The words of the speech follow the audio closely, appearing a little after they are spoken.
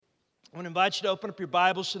I want to invite you to open up your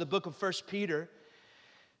Bibles to the book of 1 Peter,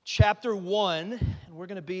 chapter 1, and we're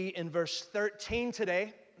going to be in verse 13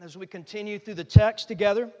 today as we continue through the text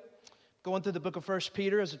together, going through the book of 1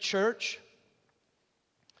 Peter as a church.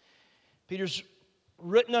 Peter's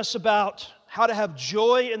written us about how to have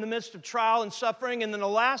joy in the midst of trial and suffering, and in the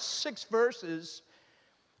last 6 verses,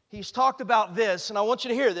 he's talked about this, and I want you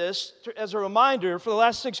to hear this as a reminder. For the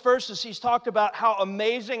last 6 verses, he's talked about how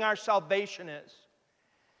amazing our salvation is.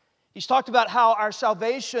 He's talked about how our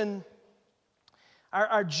salvation,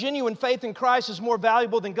 our genuine faith in Christ is more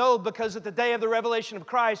valuable than gold because at the day of the revelation of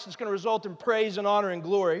Christ, it's going to result in praise and honor and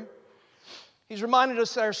glory. He's reminded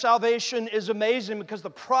us that our salvation is amazing because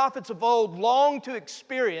the prophets of old longed to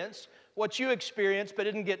experience what you experienced but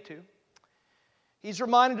didn't get to. He's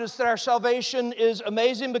reminded us that our salvation is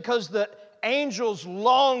amazing because the angels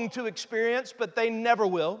long to experience, but they never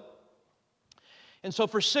will. And so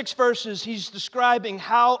for 6 verses, he's describing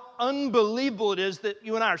how unbelievable it is that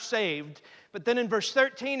you and I are saved. But then in verse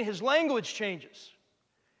 13, his language changes.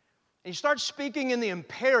 And he starts speaking in the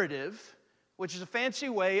imperative, which is a fancy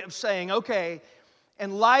way of saying, okay,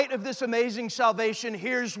 in light of this amazing salvation,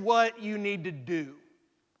 here's what you need to do.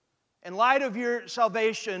 In light of your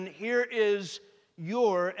salvation, here is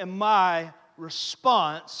your and my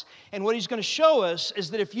response. And what he's going to show us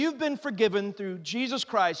is that if you've been forgiven through Jesus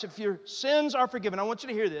Christ, if your sins are forgiven, I want you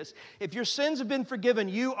to hear this. If your sins have been forgiven,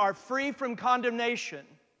 you are free from condemnation.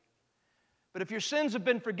 But if your sins have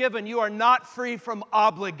been forgiven, you are not free from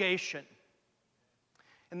obligation.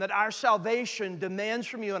 And that our salvation demands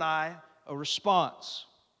from you and I a response.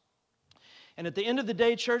 And at the end of the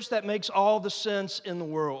day, church, that makes all the sense in the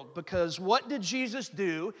world. Because what did Jesus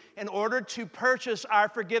do in order to purchase our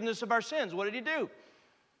forgiveness of our sins? What did He do?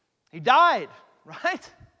 He died, right?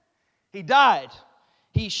 He died.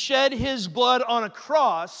 He shed His blood on a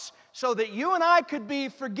cross so that you and I could be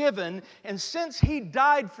forgiven. And since He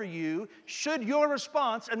died for you, should your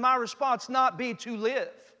response and my response not be to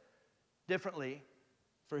live differently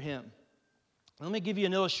for Him? Let me give you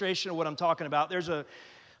an illustration of what I'm talking about. There's a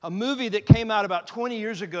movie that came out about 20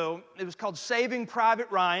 years ago. It was called Saving Private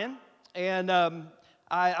Ryan. And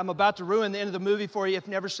I'm about to ruin the end of the movie for you if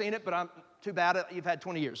you've never seen it, but I'm too bad you've had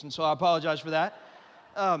 20 years, and so I apologize for that.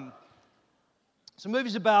 So the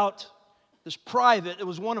movie's about this private. It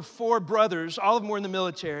was one of 4 brothers. All of them were in the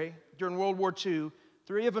military during World War II.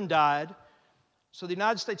 3 of them died. So the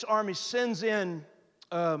United States Army sends in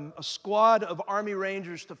a squad of Army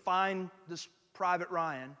Rangers to find this Private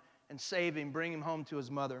Ryan and save him, bring him home to his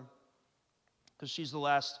mother, because he was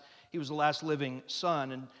the last living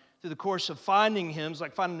son. And through the course of finding him, it's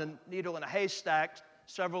like finding a needle in a haystack.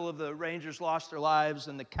 Several of the Rangers lost their lives,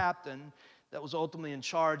 and the captain that was ultimately in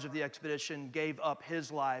charge of the expedition gave up his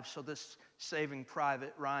life so this saving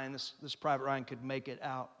Private Ryan, this Private Ryan could make it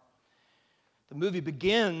out. The movie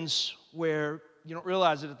begins where you don't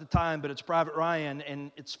realize it at the time, but it's Private Ryan,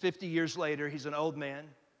 and it's 50 years later. He's an old man.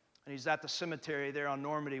 And he's at the cemetery there on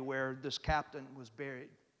Normandy where this captain was buried.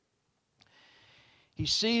 He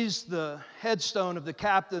sees the headstone of the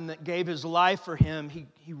captain that gave his life for him. He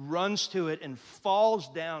runs to it and falls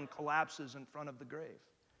down, collapses in front of the grave.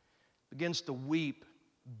 Begins to weep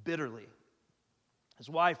bitterly. His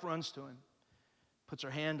wife runs to him, puts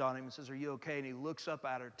her hand on him and says, "Are you okay?" And he looks up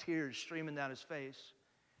at her, tears streaming down his face.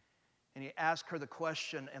 And he asks her the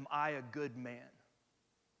question, "Am I a good man?"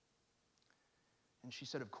 And she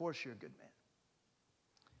said, "Of course you're a good man."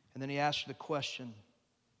 And then he asked her the question,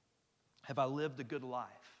 "Have I lived a good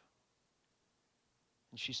life?"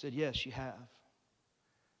 And she said, "Yes, you have."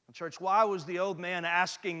 Well, church, why was the old man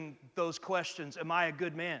asking those questions? Am I a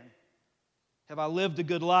good man? Have I lived a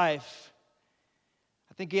good life?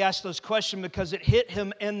 I think he asked those questions because it hit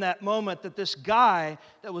him in that moment that this guy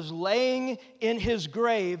that was laying in his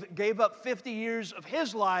grave gave up 50 years of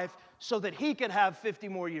his life so that he could have 50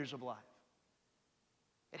 more years of life.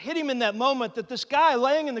 It hit him in that moment that this guy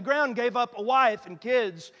laying in the ground gave up a wife and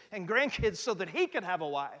kids and grandkids so that he could have a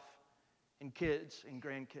wife and kids and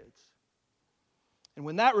grandkids. And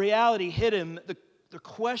when that reality hit him, the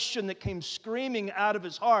question that came screaming out of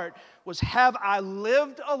his heart was, have I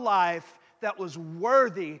lived a life that was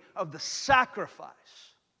worthy of the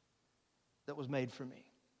sacrifice that was made for me?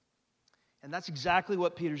 And that's exactly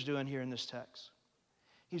what Peter's doing here in this text.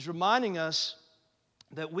 He's reminding us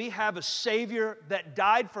that we have a Savior that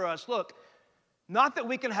died for us. Look, not that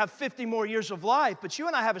we can have 50 more years of life, but you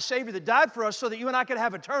and I have a Savior that died for us so that you and I could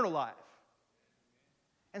have eternal life.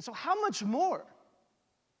 And so how much more?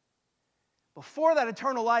 Before that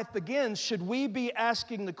eternal life begins, should we be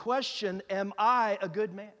asking the question, am I a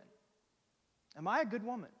good man? Am I a good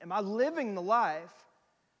woman? Am I living the life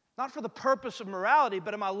Not for the purpose of morality,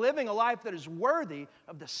 but am I living a life that is worthy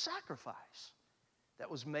of the sacrifice that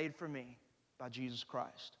was made for me by Jesus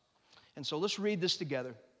Christ? And so let's read this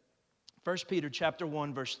together. 1 Peter chapter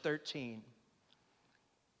 1, verse 13.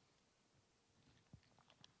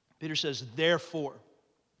 Peter says, therefore.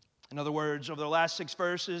 In other words, over the last 6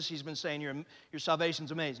 verses, he's been saying your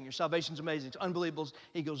salvation's amazing. Your salvation's amazing. It's unbelievable.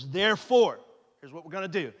 He goes, therefore, here's what we're going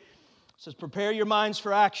to do. It says, prepare your minds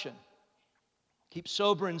for action. Keep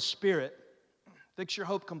sober in spirit. Fix your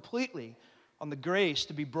hope completely on the grace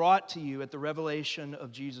to be brought to you at the revelation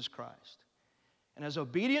of Jesus Christ. And as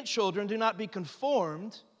obedient children, do not be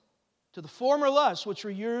conformed to the former lusts which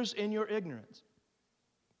were yours in your ignorance.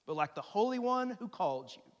 But like the Holy One who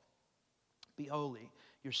called you, be holy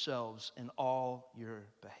yourselves in all your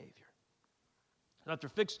behavior.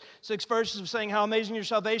 After 6 verses of saying how amazing your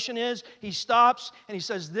salvation is, he stops and he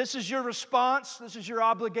says, this is your response, this is your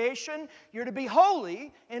obligation. You're to be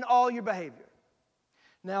holy in all your behavior.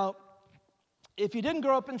 Now, if you didn't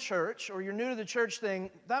grow up in church or you're new to the church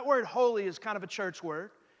thing, that word holy is kind of a church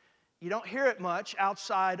word. You don't hear it much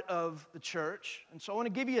outside of the church. And so I want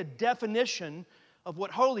to give you a definition of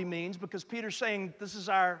what holy means, because Peter's saying this is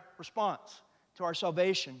our response to our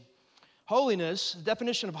salvation. Holiness, the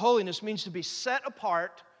definition of holiness means to be set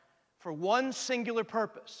apart for one singular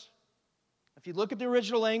purpose. If you look at the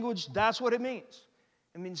original language, that's what it means.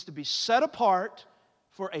 It means to be set apart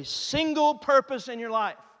for a single purpose in your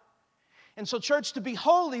life. And so, church, to be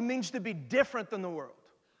holy means to be different than the world.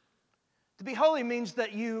 To be holy means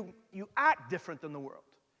that you act different than the world.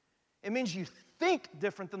 It means you think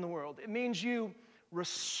different than the world. It means you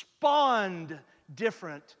respond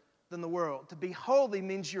different than the world. To be holy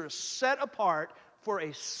means you're set apart for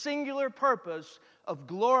a singular purpose of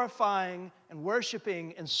glorifying and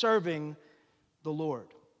worshiping and serving the Lord.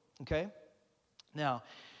 Okay? Now,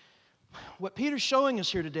 what Peter's showing us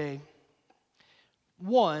here today,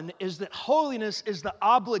 one, is that holiness is the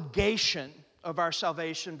obligation of our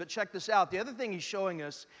salvation. But check this out. The other thing he's showing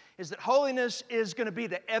us is that holiness is going to be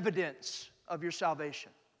the evidence of your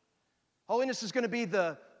salvation. Holiness is going to be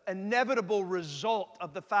the inevitable result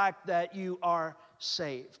of the fact that you are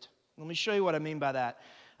saved. Let me show you what I mean by that.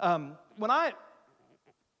 When I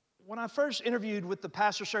first interviewed with the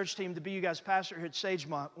pastor search team to be you guys' pastor here at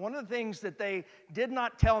Sagemont, one of the things that they did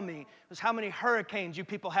not tell me was how many hurricanes you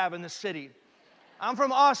people have in the city. I'm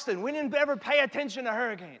from Austin. We didn't ever pay attention to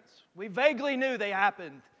hurricanes. We vaguely knew they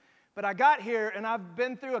happened. But I got here, and I've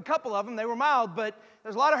been through a couple of them. They were mild, but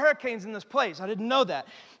there's a lot of hurricanes in this place. I didn't know that.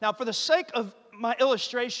 Now, for the sake of my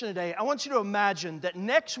illustration today, I want you to imagine that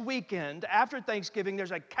next weekend, after Thanksgiving,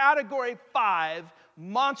 there's a Category 5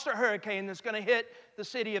 monster hurricane that's going to hit the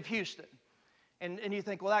city of Houston. And you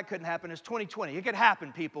think, well, that couldn't happen. It's 2020. It could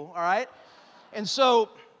happen, people, all right? And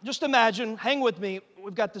so just imagine, hang with me,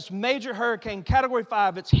 we've got this major hurricane, Category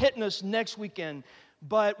 5. It's hitting us next weekend.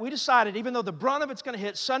 But we decided, even though the brunt of it's going to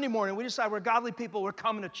hit Sunday morning, we decided we're godly people, we're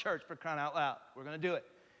coming to church, for crying out loud. We're going to do it.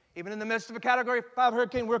 Even in the midst of a Category 5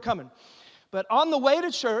 hurricane, we're coming. But on the way to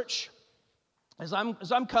church, as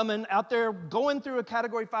I'm coming out there, going through a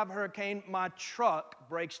Category 5 hurricane, my truck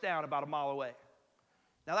breaks down about a mile away.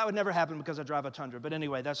 Now, that would never happen because I drive a Tundra. But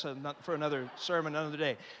anyway, that's for another sermon, another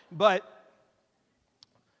day. But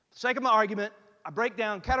for the sake of my argument, I break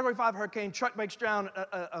down, Category 5 hurricane, truck breaks down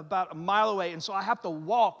about a mile away, and so I have to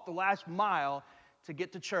walk the last mile to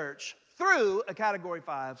get to church through a Category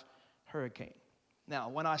 5 hurricane. Now,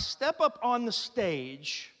 when I step up on the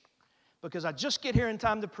stage, because I just get here in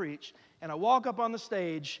time to preach, and I walk up on the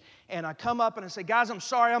stage, and I come up and I say, guys, I'm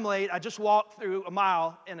sorry I'm late. I just walked through a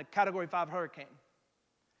mile in a Category 5 hurricane.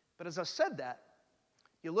 But as I said that,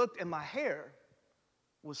 you looked, and my hair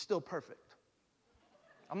was still perfect.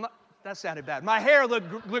 That sounded bad. My hair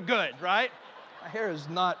looked good, right? My hair is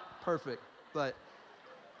not perfect, but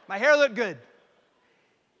my hair looked good.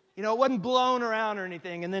 You know, it wasn't blown around or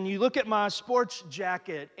anything. And then you look at my sports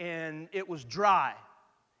jacket, and it was dry.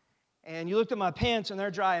 And you looked at my pants, and they're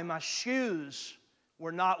dry, and my shoes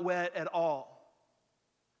were not wet at all.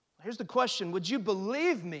 Here's the question. Would you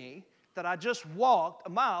believe me that I just walked a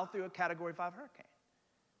mile through a Category 5 hurricane?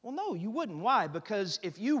 Well, no, you wouldn't. Why? Because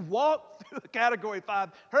if you walk through a Category 5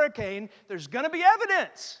 hurricane, there's going to be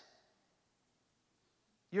evidence.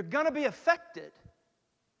 You're going to be affected.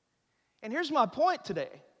 And here's my point today,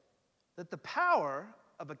 that the power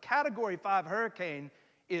of a Category 5 hurricane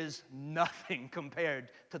is nothing compared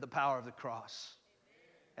to the power of the cross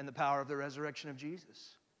and the power of the resurrection of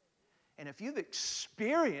Jesus. And if you've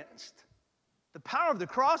experienced the power of the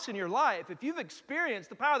cross in your life, if you've experienced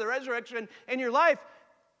the power of the resurrection in your life,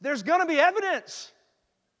 there's going to be evidence.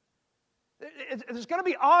 It's going to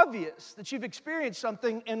be obvious that you've experienced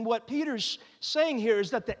something, and what Peter's saying here is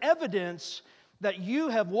that the evidence that you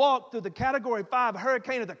have walked through the Category 5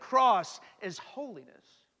 hurricane of the cross is holiness.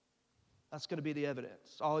 That's going to be the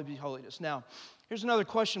evidence. All of you holiness. Now, here's another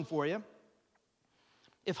question for you.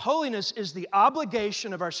 If holiness is the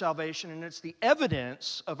obligation of our salvation and it's the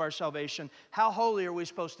evidence of our salvation, how holy are we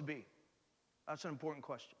supposed to be? That's an important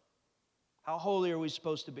question. How holy are we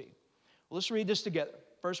supposed to be? Well, let's read this together.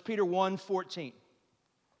 1 Peter 1:14.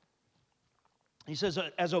 He says,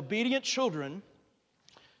 as obedient children,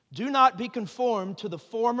 do not be conformed to the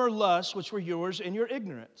former lusts which were yours in your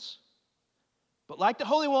ignorance. But like the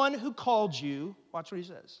Holy One who called you, watch what he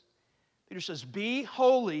says. Peter says, be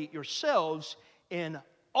holy yourselves in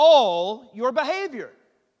all your behavior.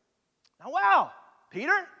 Now, wow,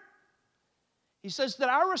 Peter. He says that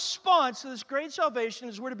our response to this great salvation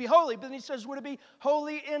is we're to be holy, but then he says we're to be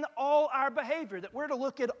holy in all our behavior, that we're to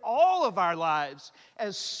look at all of our lives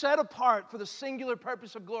as set apart for the singular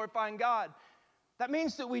purpose of glorifying God. That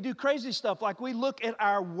means that we do crazy stuff, like we look at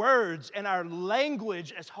our words and our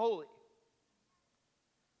language as holy.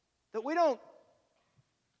 That we don't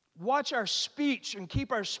watch our speech and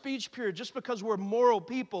keep our speech pure just because we're moral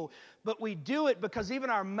people, but we do it because even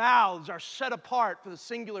our mouths are set apart for the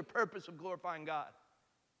singular purpose of glorifying God.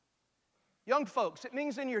 Young folks, it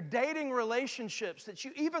means in your dating relationships that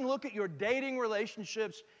you even look at your dating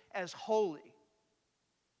relationships as holy.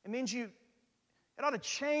 It means it ought to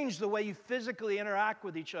change the way you physically interact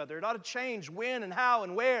with each other. It ought to change when and how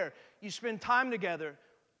and where you spend time together.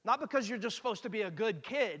 Not because you're just supposed to be a good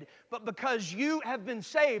kid, but because you have been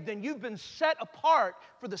saved and you've been set apart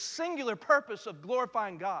for the singular purpose of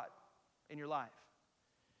glorifying God in your life.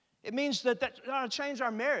 It means that ought to change our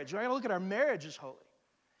marriage. We're going to look at our marriage as holy.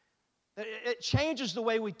 It changes the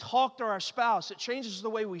way we talk to our spouse. It changes the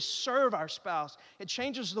way we serve our spouse. It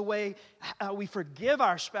changes the way we forgive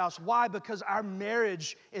our spouse. Why? Because our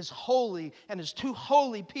marriage is holy, and as two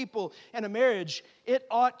holy people in a marriage, it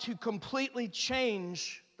ought to completely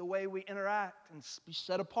change the way we interact and be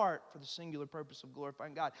set apart for the singular purpose of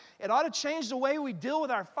glorifying God. It ought to change the way we deal with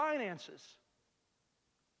our finances,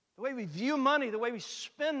 the way we view money, the way we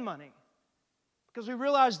spend money. Because we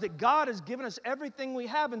realize that God has given us everything we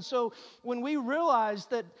have. And so when we realize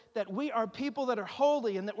that we are people that are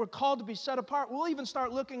holy and that we're called to be set apart, we'll even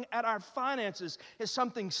start looking at our finances as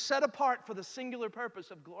something set apart for the singular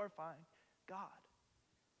purpose of glorifying God.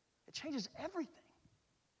 It changes everything.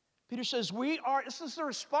 Peter says this is the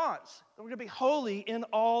response, that we're going to be holy in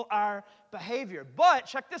all our behavior. But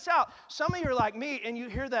check this out. Some of you are like me and you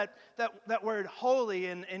hear that word holy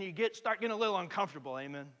and you start getting a little uncomfortable.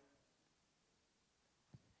 Amen.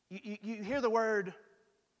 You hear the word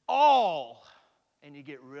all, and you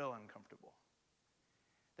get real uncomfortable.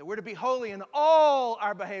 That we're to be holy in all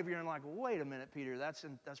our behavior, and like, wait a minute, Peter, that's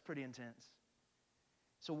pretty intense.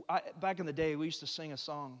 So back in the day, we used to sing a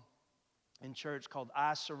song in church called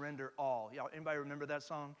I Surrender All. Y'all, anybody remember that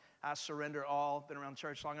song? I surrender all. Been around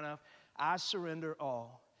church long enough? I surrender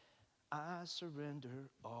all. I surrender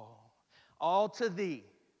all. All to thee,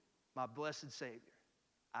 my blessed Savior.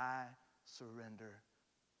 I surrender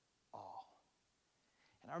all.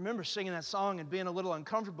 And I remember singing that song and being a little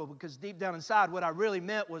uncomfortable because deep down inside what I really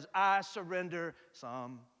meant was I surrender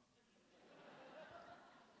some.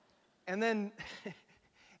 And then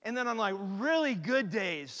on like really good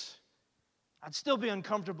days, I'd still be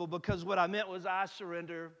uncomfortable because what I meant was I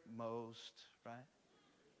surrender most, right?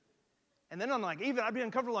 And then I'd be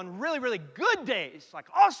uncomfortable on really, really good days, like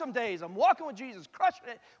awesome days. I'm walking with Jesus, crushing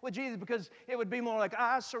it with Jesus, because it would be more like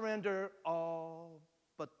I surrender all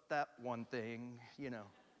but that one thing,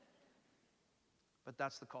 But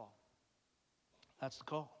that's the call. That's the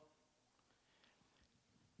call.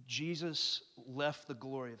 Jesus left the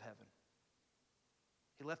glory of heaven.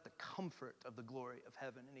 He left the comfort of the glory of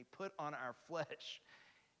heaven, and he put on our flesh,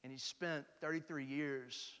 and he spent 33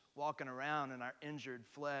 years walking around in our injured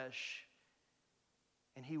flesh,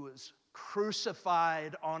 and he was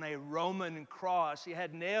crucified on a Roman cross. He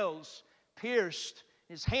had nails pierced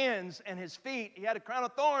his hands and his feet. He had a crown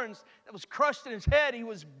of thorns that was crushed in his head. He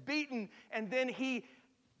was beaten, and then he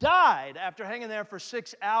died after hanging there for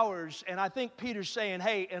 6 hours. And I think Peter's saying,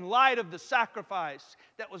 hey, in light of the sacrifice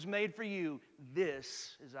that was made for you,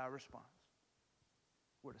 this is our response.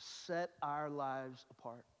 We're to set our lives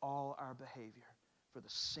apart, all our behavior, for the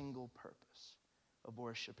single purpose of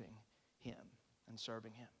worshiping him and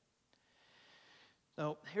serving him.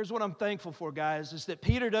 So here's what I'm thankful for, guys, is that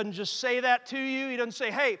Peter doesn't just say that to you. He doesn't say,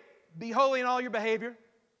 hey, be holy in all your behavior,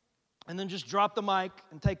 and then just drop the mic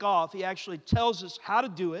and take off. He actually tells us how to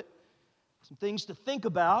do it, some things to think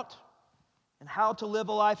about, and how to live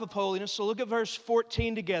a life of holiness. So look at verse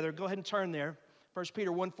 14 together. Go ahead and turn there. 1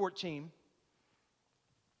 Peter 1:14.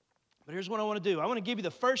 But here's what I want to do. I want to give you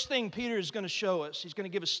the first thing Peter is going to show us. He's going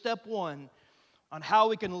to give us step one on how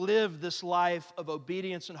we can live this life of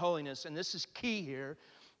obedience and holiness. And this is key here.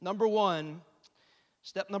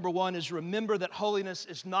 Step number one is remember that holiness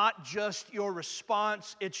is not just your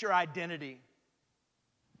response, it's your identity.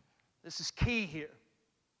 This is key here.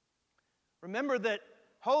 Remember that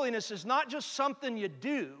holiness is not just something you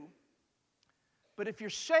do, but if you're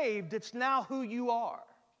saved, it's now who you are.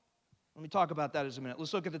 Let me talk about that in a minute.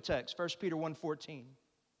 Let's look at the text, 1 Peter 1:14.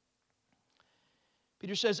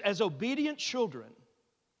 Peter says, as obedient children,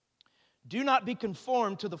 do not be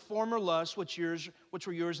conformed to the former lusts which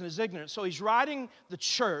were yours in his ignorance. So he's writing the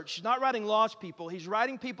church. He's not writing lost people. He's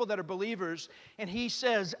writing people that are believers. And he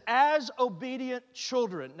says, as obedient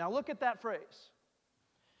children. Now look at that phrase.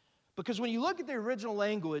 Because when you look at the original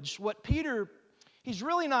language, he's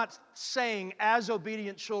really not saying as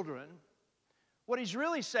obedient children. What he's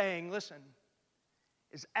really saying, listen,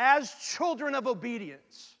 is as children of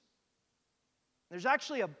obedience. There's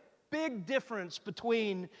actually a big difference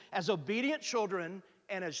between as obedient children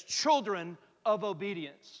and as children of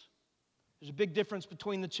obedience. There's a big difference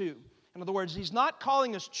between the two. In other words, he's not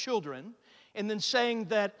calling us children and then saying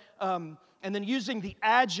that, and then using the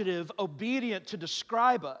adjective obedient to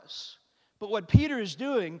describe us. But what Peter is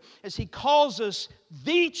doing is he calls us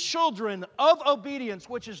the children of obedience,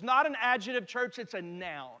 which is not an adjective, church, it's a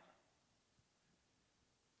noun.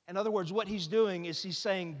 In other words, what he's doing is he's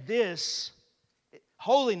saying this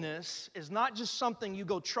holiness is not just something you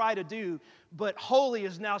go try to do, but holy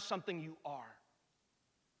is now something you are.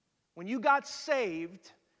 When you got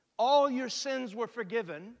saved, all your sins were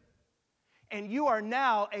forgiven, and you are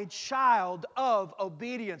now a child of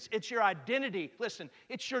obedience. It's your identity. Listen,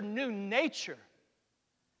 it's your new nature.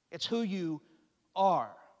 It's who you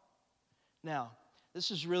are. Now, this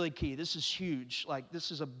is really key. This is huge. This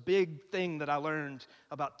is a big thing that I learned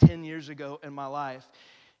about 10 years ago in my life.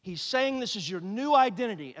 He's saying this is your new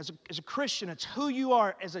identity. As a Christian, it's who you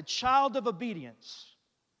are as a child of obedience.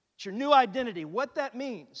 It's your new identity. What that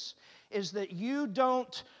means is that you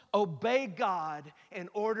don't obey God in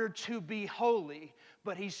order to be holy,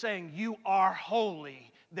 but he's saying you are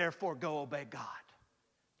holy, therefore go obey God.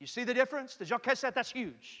 You see the difference? Did y'all catch that? That's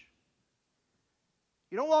huge.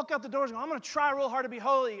 You don't walk out the doors and go, I'm going to try real hard to be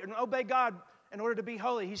holy and obey God in order to be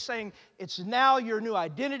holy. He's saying it's now your new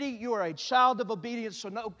identity. You are a child of obedience, so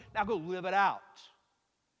now go live it out.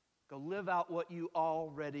 Go live out what you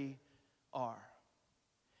already are.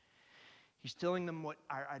 He's telling them what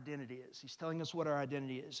our identity is. He's telling us what our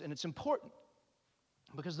identity is. And it's important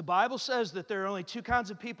because the Bible says that there are only two kinds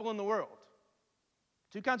of people in the world.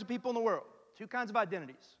 Two kinds of people in the world. Two kinds of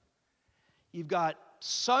identities. You've got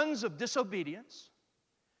sons of disobedience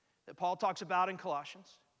that Paul talks about in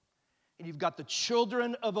Colossians. And you've got the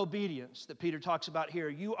children of obedience that Peter talks about here.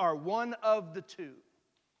 You are one of the two.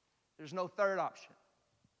 There's no third option.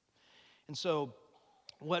 And so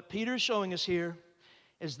what Peter's showing us here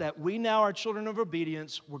is that we now are children of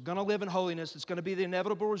obedience. We're going to live in holiness. It's going to be the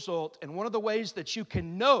inevitable result. And one of the ways that you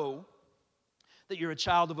can know that you're a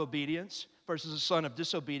child of obedience versus a son of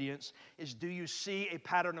disobedience is, do you see a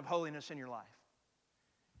pattern of holiness in your life?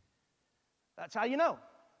 That's how you know.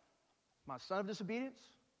 Am I a son of disobedience?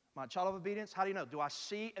 Am I a child of obedience? How do you know? Do I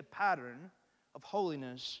see a pattern of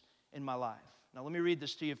holiness in my life? Now let me read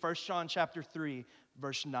this to you. 1 John chapter 3,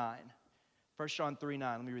 verse 9. 1 John 3,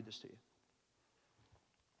 9. Let me read this to you.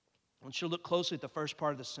 I want you to look closely at the first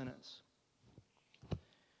part of the sentence. It's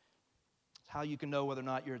how you can know whether or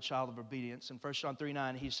not you're a child of obedience. In 1 John 3,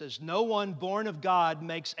 9, he says, no one born of God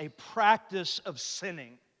makes a practice of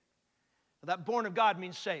sinning. Now, that born of God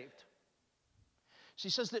means saved. So he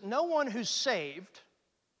says that no one who's saved,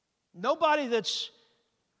 nobody that's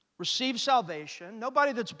received salvation,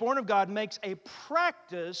 nobody that's born of God makes a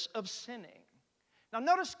practice of sinning. Now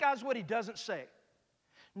notice, guys, what he doesn't say.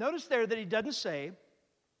 Notice there that he doesn't say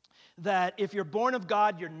that if you're born of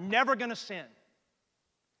God, you're never going to sin.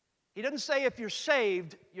 He doesn't say if you're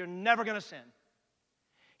saved, you're never going to sin.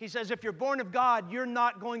 He says if you're born of God, you're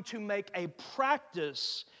not going to make a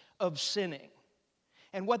practice of sinning.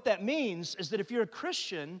 And what that means is that if you're a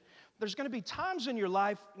Christian, there's going to be times in your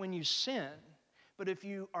life when you sin, but if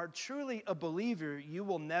you are truly a believer, you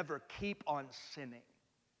will never keep on sinning.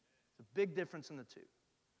 It's a big difference in the two.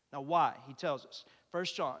 Now why? He tells us. 1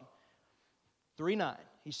 John 3:9,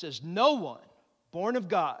 he says, no one born of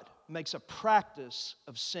God makes a practice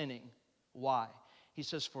of sinning. Why? He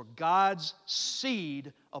says, for God's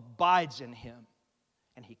seed abides in him,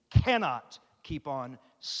 and he cannot keep on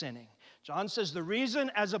sinning. John says the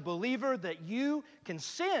reason as a believer that you can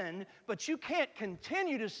sin, but you can't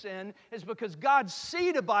continue to sin, is because God's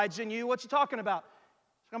seed abides in you. What's he talking about?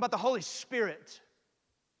 He's talking about the Holy Spirit.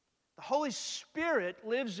 The Holy Spirit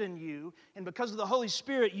lives in you, and because of the Holy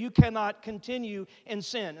Spirit, you cannot continue in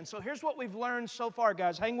sin. And so here's what we've learned so far,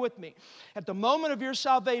 guys. Hang with me. At the moment of your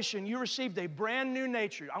salvation, you received a brand new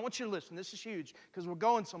nature. I want you to listen. This is huge because we're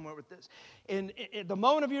going somewhere with this. At the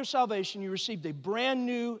moment of your salvation, you received a brand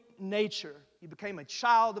new nature. You became a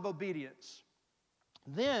child of obedience.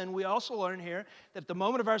 Then we also learn here that at the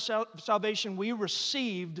moment of our salvation, we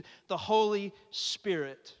received the Holy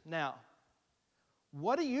Spirit. Now,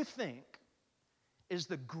 what do you think is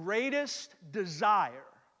the greatest desire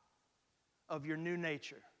of your new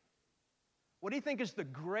nature? What do you think is the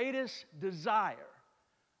greatest desire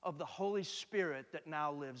of the Holy Spirit that now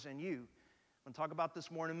lives in you? I'm going to talk about this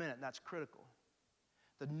more in a minute, and that's critical.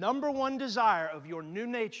 The number one desire of your new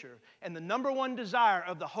nature and the number one desire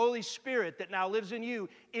of the Holy Spirit that now lives in you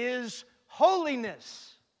is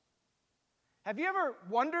holiness. Have you ever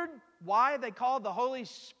wondered why they call the Holy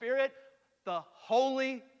Spirit the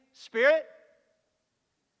Holy Spirit?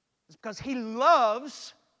 It's because He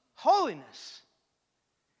loves holiness.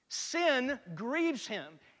 Sin grieves Him,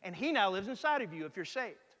 and He now lives inside of you if you're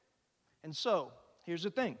saved. And so, here's the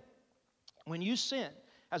thing. When you sin,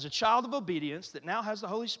 as a child of obedience that now has the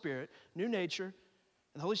Holy Spirit, new nature,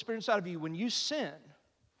 and the Holy Spirit inside of you, when you sin,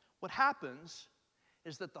 what happens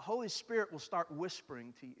is that the Holy Spirit will start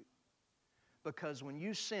whispering to you. Because when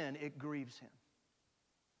you sin, it grieves Him.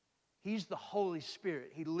 He's the Holy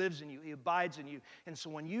Spirit. He lives in you. He abides in you. And so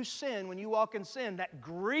when you sin, when you walk in sin, that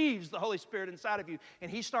grieves the Holy Spirit inside of you. And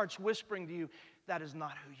He starts whispering to you, that is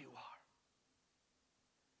not who you are.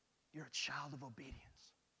 You're a child of obedience.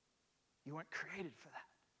 You weren't created for that.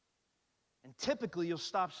 And typically, you'll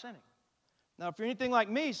stop sinning. Now, if you're anything like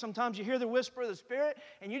me, sometimes you hear the whisper of the Spirit,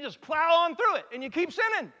 and you just plow on through it, and you keep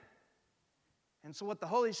sinning. And so what the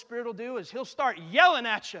Holy Spirit will do is He'll start yelling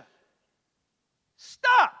at you.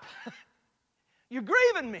 Stop! You're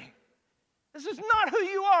grieving me. This is not who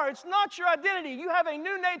you are. It's not your identity. You have a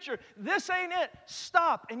new nature. This ain't it.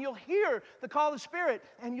 Stop. And you'll hear the call of the Spirit,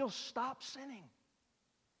 and you'll stop sinning.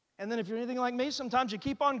 And then if you're anything like me, sometimes you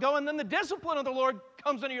keep on going, then the discipline of the Lord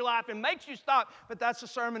comes into your life and makes you stop. But that's a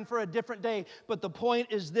sermon for a different day. But the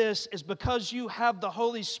point is this, is because you have the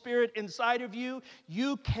Holy Spirit inside of you,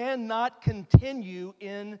 you cannot continue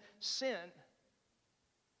in sin.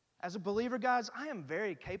 As a believer, guys, I am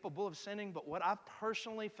very capable of sinning, but what I've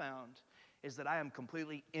personally found is that I am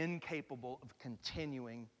completely incapable of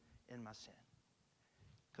continuing in my sin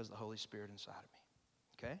because of the Holy Spirit inside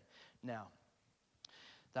of me. Okay? Now,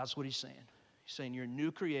 that's what he's saying. He's saying you're a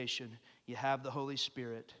new creation, you have the Holy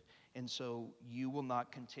Spirit, and so you will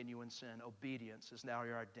not continue in sin. Obedience is now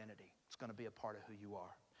your identity. It's going to be a part of who you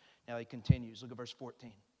are. Now he continues. Look at verse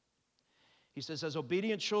 14. He says, as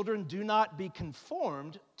obedient children, do not be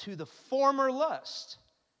conformed to the former lust,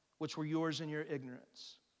 which were yours in your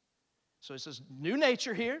ignorance. So he says, new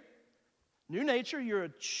nature here. New nature, you're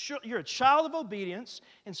a child of obedience.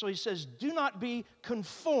 And so he says, do not be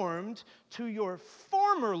conformed to your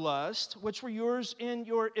former lust, which were yours in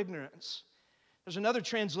your ignorance. There's another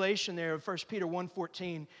translation there of 1 Peter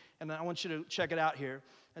 1:14, and I want you to check it out here.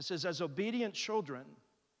 It says, as obedient children,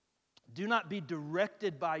 do not be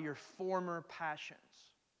directed by your former passions.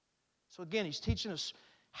 So again, he's teaching us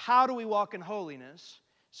how do we walk in holiness.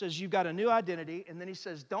 He says you've got a new identity, and then he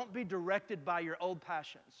says don't be directed by your old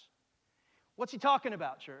passions. What's he talking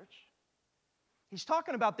about, church? He's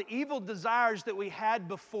talking about the evil desires that we had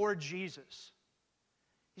before Jesus.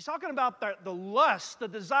 He's talking about the lust, the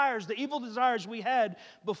desires, the evil desires we had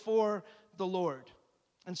before the Lord.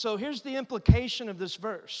 And so here's the implication of this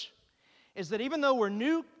verse, is that even though we're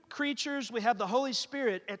new creatures, we have the Holy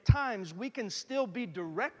Spirit, at times we can still be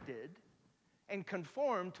directed and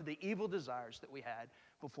conformed to the evil desires that we had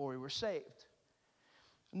before we were saved.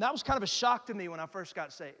 And that was kind of a shock to me when I first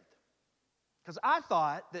got saved. Because I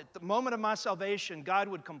thought that the moment of my salvation, God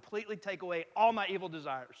would completely take away all my evil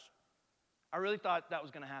desires. I really thought that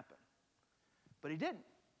was going to happen. But He didn't.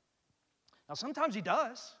 Now, sometimes He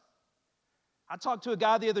does. I talked to a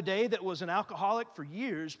guy the other day that was an alcoholic for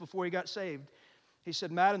years before he got saved. He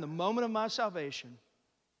said, Matt, in the moment of my salvation,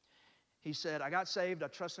 he said, I got saved, I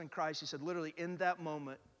trusted in Christ. He said, literally in that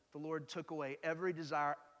moment, the Lord took away every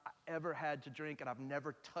desire I ever had to drink, and I've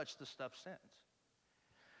never touched the stuff since.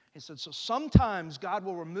 He said, so sometimes God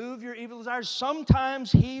will remove your evil desires,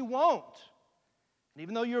 sometimes He won't. And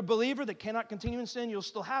even though you're a believer that cannot continue in sin, you'll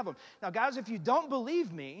still have them. Now, guys, if you don't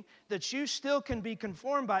believe me that you still can be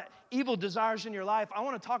conformed by evil desires in your life, I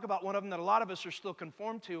want to talk about one of them that a lot of us are still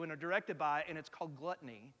conformed to and are directed by, and it's called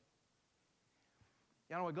gluttony.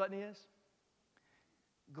 Y'all know what gluttony is?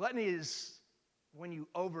 Gluttony is when you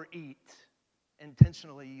overeat.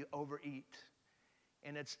 Intentionally, you overeat.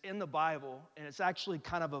 And it's in the Bible, and it's actually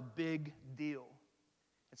kind of a big deal.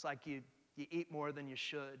 It's like you eat more than you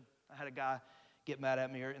should. I had a guy get mad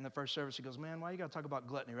at me in the first service. He goes, man, why you got to talk about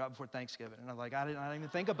gluttony right before Thanksgiving? And I'm like, I didn't even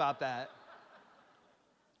think about that.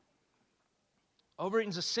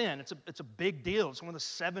 Overeating's a sin. It's a big deal. It's one of the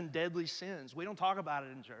 7 deadly sins. We don't talk about it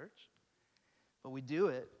in church, but we do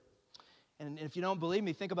it. And if you don't believe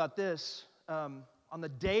me, think about this. On the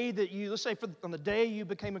day that on the day you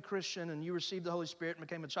became a Christian and you received the Holy Spirit and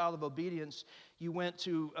became a child of obedience, you went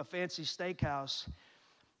to a fancy steakhouse.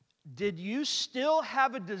 Did you still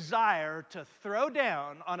have a desire to throw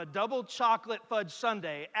down on a double chocolate fudge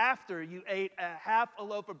sundae after you ate half a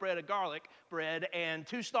loaf of bread of garlic bread and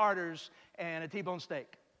 2 starters and a T-bone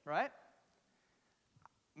steak, right?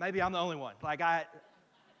 Maybe I'm the only one. Like I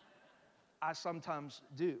sometimes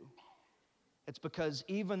do. It's because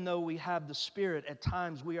even though we have the Spirit, at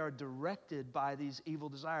times we are directed by these evil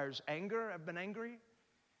desires. Anger, I've been angry.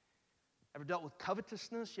 Ever dealt with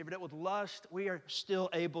covetousness? You ever dealt with lust? We are still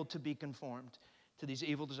able to be conformed to these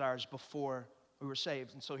evil desires before we were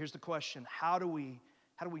saved. And so here's the question. How do we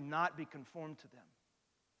not be conformed to them?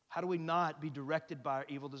 How do we not be directed by our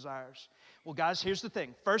evil desires? Well, guys, here's the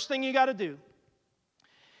thing. First thing you got to do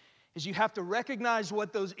is you have to recognize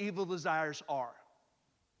what those evil desires are.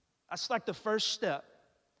 That's like the first step.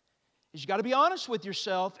 Is you got to be honest with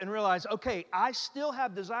yourself and realize, okay, I still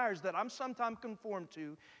have desires that I'm sometimes conformed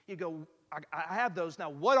to. You go, I have those. Now,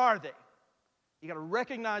 what are they? You got to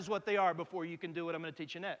recognize what they are before you can do what I'm going to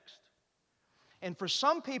teach you next. And for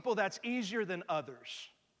some people, that's easier than others.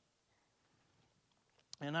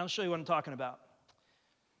 And I'll show you what I'm talking about.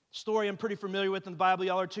 Story I'm pretty familiar with in the Bible,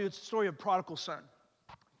 y'all are too. It's the story of prodigal son.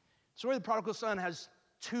 The story of the prodigal son has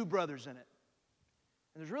 2 brothers in it.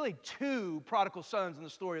 And there's really 2 prodigal sons in the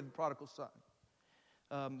story of the prodigal son.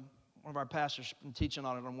 One of our pastors has been teaching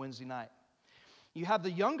on it on Wednesday night. You have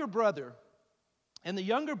the younger brother, and the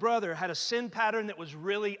younger brother had a sin pattern that was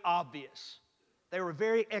really obvious. They were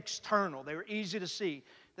very external. They were easy to see.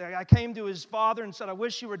 The guy came to his father and said, I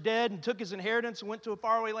wish you were dead, and took his inheritance and went to a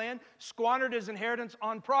faraway land, squandered his inheritance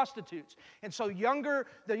on prostitutes. And so the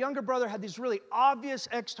younger brother had these really obvious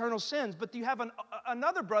external sins, but you have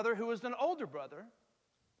another brother who was an older brother.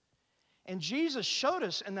 And Jesus showed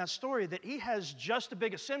us in that story that he has just as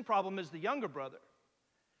big a sin problem as the younger brother.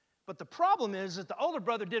 But the problem is that the older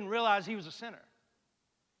brother didn't realize he was a sinner.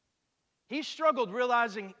 He struggled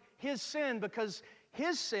realizing his sin because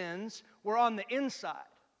his sins were on the inside.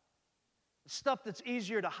 Stuff that's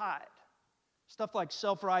easier to hide. Stuff like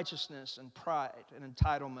self-righteousness and pride and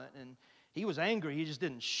entitlement. And he was angry. He just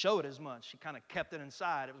didn't show it as much. He kind of kept it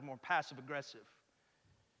inside. It was more passive-aggressive.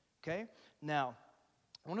 Okay? Now,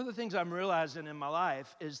 one of the things I'm realizing in my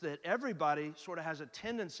life is that everybody sort of has a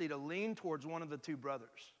tendency to lean towards one of the 2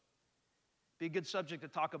 brothers. Be a good subject to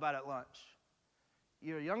talk about at lunch.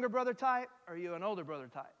 You a younger brother type, or are you an older brother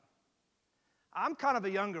type? I'm kind of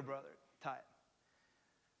a younger brother type.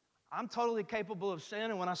 I'm totally capable of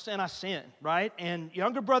sin, and when I sin, right? And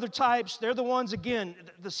younger brother types, they're the ones, again,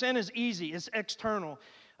 the sin is easy. It's external.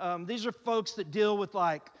 These are folks that deal with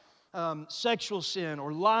like sexual sin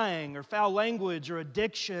or lying or foul language or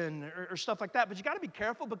addiction or stuff like that. But you got to be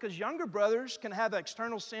careful because younger brothers can have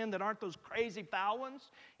external sin that aren't those crazy foul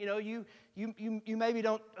ones. You know, you maybe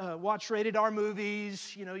don't watch rated R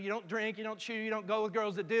movies. You know, you don't drink, you don't chew, you don't go with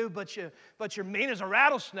girls that do, but you're mean as a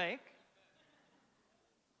rattlesnake.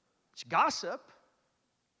 It's gossip.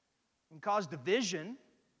 It can cause division.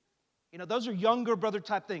 You know, those are younger brother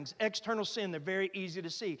type things. External sin, they're very easy to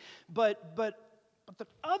see. But the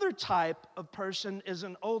other type of person is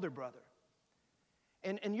an older brother.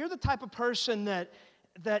 And you're the type of person that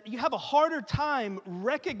you have a harder time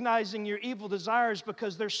recognizing your evil desires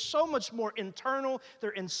because they're so much more internal,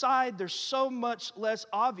 they're inside, they're so much less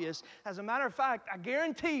obvious. As a matter of fact, I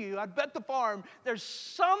guarantee you, I bet the farm, there's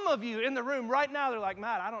some of you in the room right now, they're like,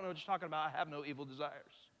 Matt, I don't know what you're talking about. I have no evil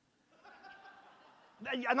desires.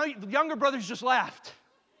 I know the younger brothers just laughed.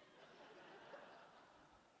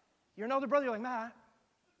 You're an older brother, you're like, Matt,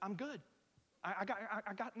 I'm good. I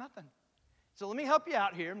got nothing. So let me help you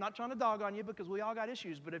out here. I'm not trying to dog on you because we all got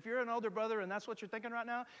issues. But if you're an older brother and that's what you're thinking right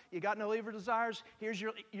now, you got no evil desires, here's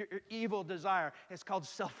your evil desire. It's called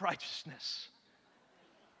self-righteousness.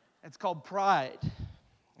 It's called pride.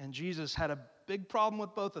 And Jesus had a big problem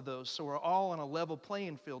with both of those, so we're all on a level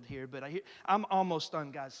playing field here, but I'm almost done,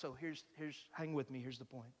 guys, so hang with me, here's the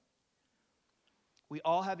point. We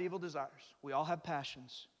all have evil desires. We all have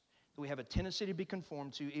passions that we have a tendency to be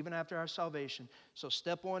conformed to even after our salvation. So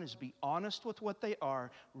step one is be honest with what they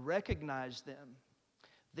are, recognize them.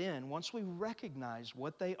 Then, once we recognize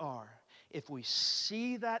what they are, if we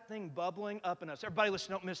see that thing bubbling up in us, everybody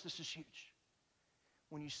listen, don't miss, this is huge.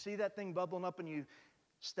 When you see that thing bubbling up in you,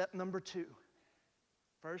 step number 2,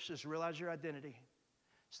 first is realize your identity.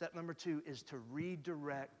 Step number 2 is to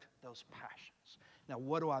redirect those passions. Now,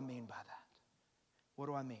 what do I mean by that? What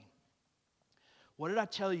do I mean? What did I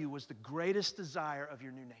tell you was the greatest desire of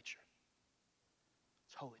your new nature?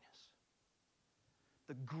 It's holiness.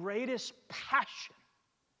 The greatest passion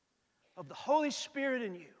of the Holy Spirit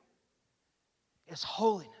in you is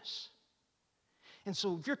holiness. And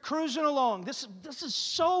so if you're cruising along, this is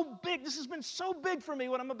so big. This has been so big for me,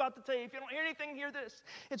 what I'm about to tell you. If you don't hear anything, hear this.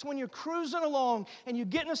 It's when you're cruising along and you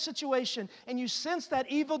get in a situation and you sense that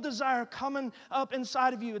evil desire coming up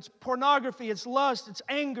inside of you. It's pornography, it's lust, it's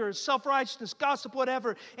anger, it's self-righteousness, gossip,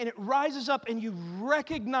 whatever. And it rises up and you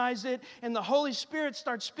recognize it, and the Holy Spirit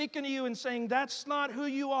starts speaking to you and saying, that's not who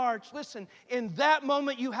you are. Listen, in that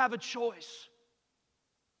moment you have a choice.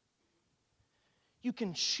 You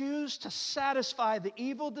can choose to satisfy the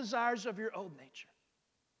evil desires of your old nature.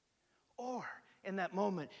 Or, in that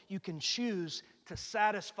moment, you can choose to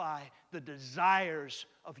satisfy the desires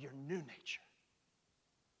of your new nature.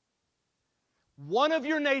 One of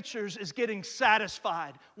your natures is getting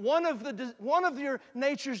satisfied. One of your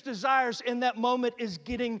nature's desires in that moment is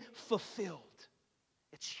getting fulfilled.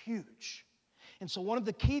 It's huge. And so one of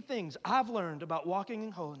the key things I've learned about walking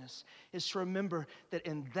in holiness is to remember that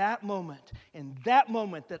in that moment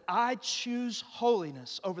that I choose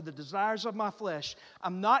holiness over the desires of my flesh,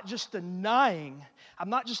 I'm not just denying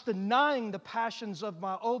the passions of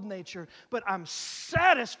my old nature, but I'm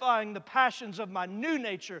satisfying the passions of my new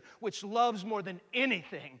nature, which loves more than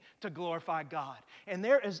anything to glorify God. And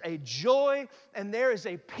there is a joy, and there is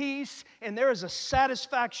a peace, and there is a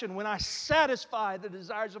satisfaction when I satisfy the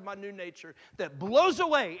desires of my new nature that blows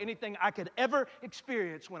away anything I could ever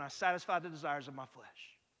experience when I satisfy the desires of my flesh.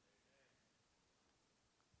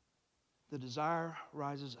 The desire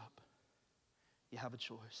rises up. You have a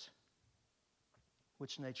choice.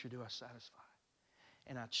 Which nature do I satisfy?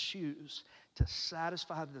 And I choose to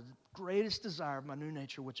satisfy the greatest desire of my new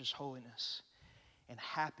nature, which is holiness. And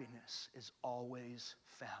happiness is always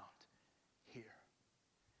found here.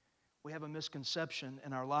 We have a misconception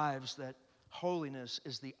in our lives that holiness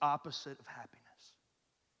is the opposite of happiness.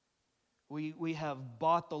 We have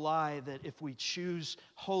bought the lie that if we choose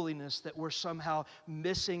holiness that we're somehow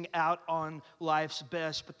missing out on life's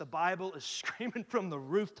best. But the Bible is screaming from the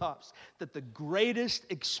rooftops that the greatest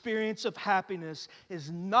experience of happiness is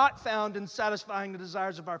not found in satisfying the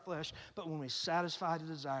desires of our flesh, but when we satisfy the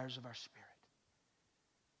desires of our spirit.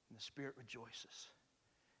 And the Spirit rejoices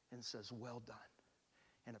and says, well done.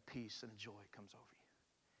 And a peace and a joy comes over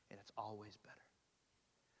you. And it's always better.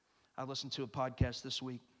 I listened to a podcast this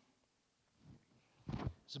week.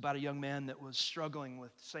 It's about a young man that was struggling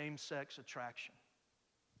with same-sex attraction.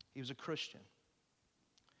 He was a Christian.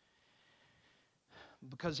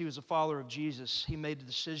 Because he was a follower of Jesus, he made the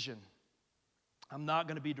decision, I'm not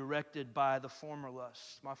going to be directed by the former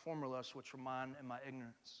lusts, my former lusts, which were mine in my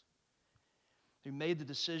ignorance. He made the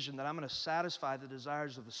decision that I'm going to satisfy the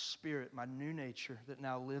desires of the Spirit, my new nature that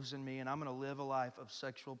now lives in me, and I'm going to live a life of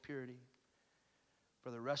sexual purity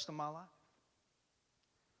for the rest of my life.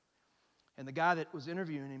 And the guy that was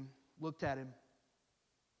interviewing him looked at him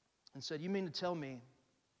and said, you mean to tell me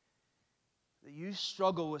that you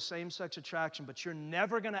struggle with same-sex attraction, but you're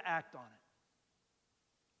never going to act on it?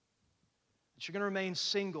 That you're going to remain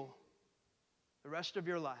single the rest of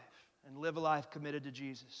your life and live a life committed to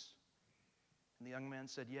Jesus? And the young man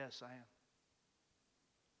said, yes, I am.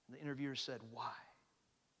 And the interviewer said, why?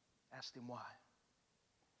 Asked him why.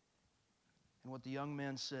 And what the young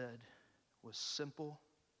man said was simple,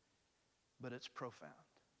 but it's profound.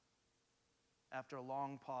 After a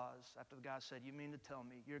long pause, after the guy said, you mean to tell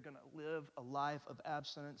me you're going to live a life of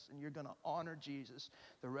abstinence and you're going to honor Jesus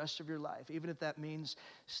the rest of your life, even if that means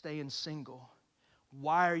staying single?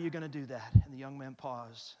 Why are you going to do that? And the young man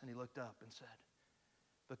paused and he looked up and said,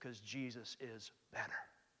 because Jesus is better.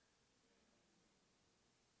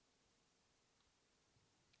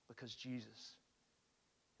 Because Jesus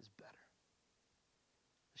is better.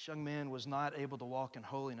 This young man was not able to walk in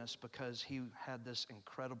holiness because he had this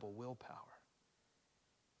incredible willpower.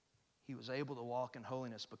 He was able to walk in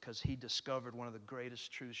holiness because he discovered one of the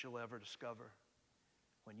greatest truths you'll ever discover.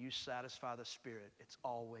 When you satisfy the Spirit, it's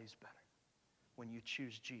always better. when you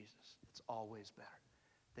choose Jesus, it's always better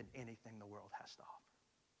than anything the world has to offer.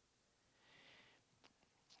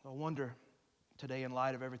 I wonder today, in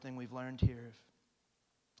light of everything we've learned here,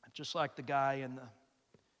 if just like the guy in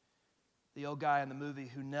the old guy in the movie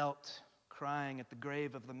who knelt crying at the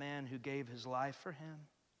grave of the man who gave his life for him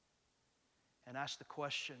and asked the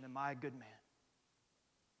question, am I a good man?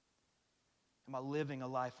 Am I living a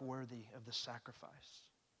life worthy of the sacrifice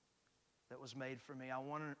that was made for me? I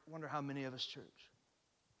wonder how many of us, church,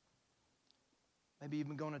 maybe you've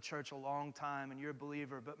been going to church a long time and you're a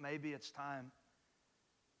believer, but maybe it's time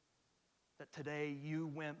that today you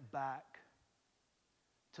went back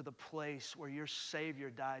to the place where your Savior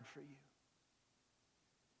died for you.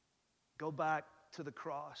 Go back to the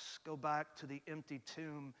cross. Go back to the empty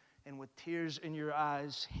tomb, and with tears in your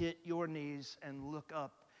eyes, hit your knees and look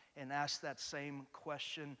up and ask that same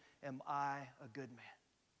question, am I a good man?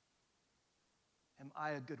 Am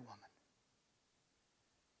I a good woman?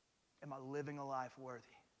 Am I living a life worthy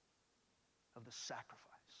of the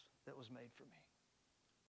sacrifice that was made for me?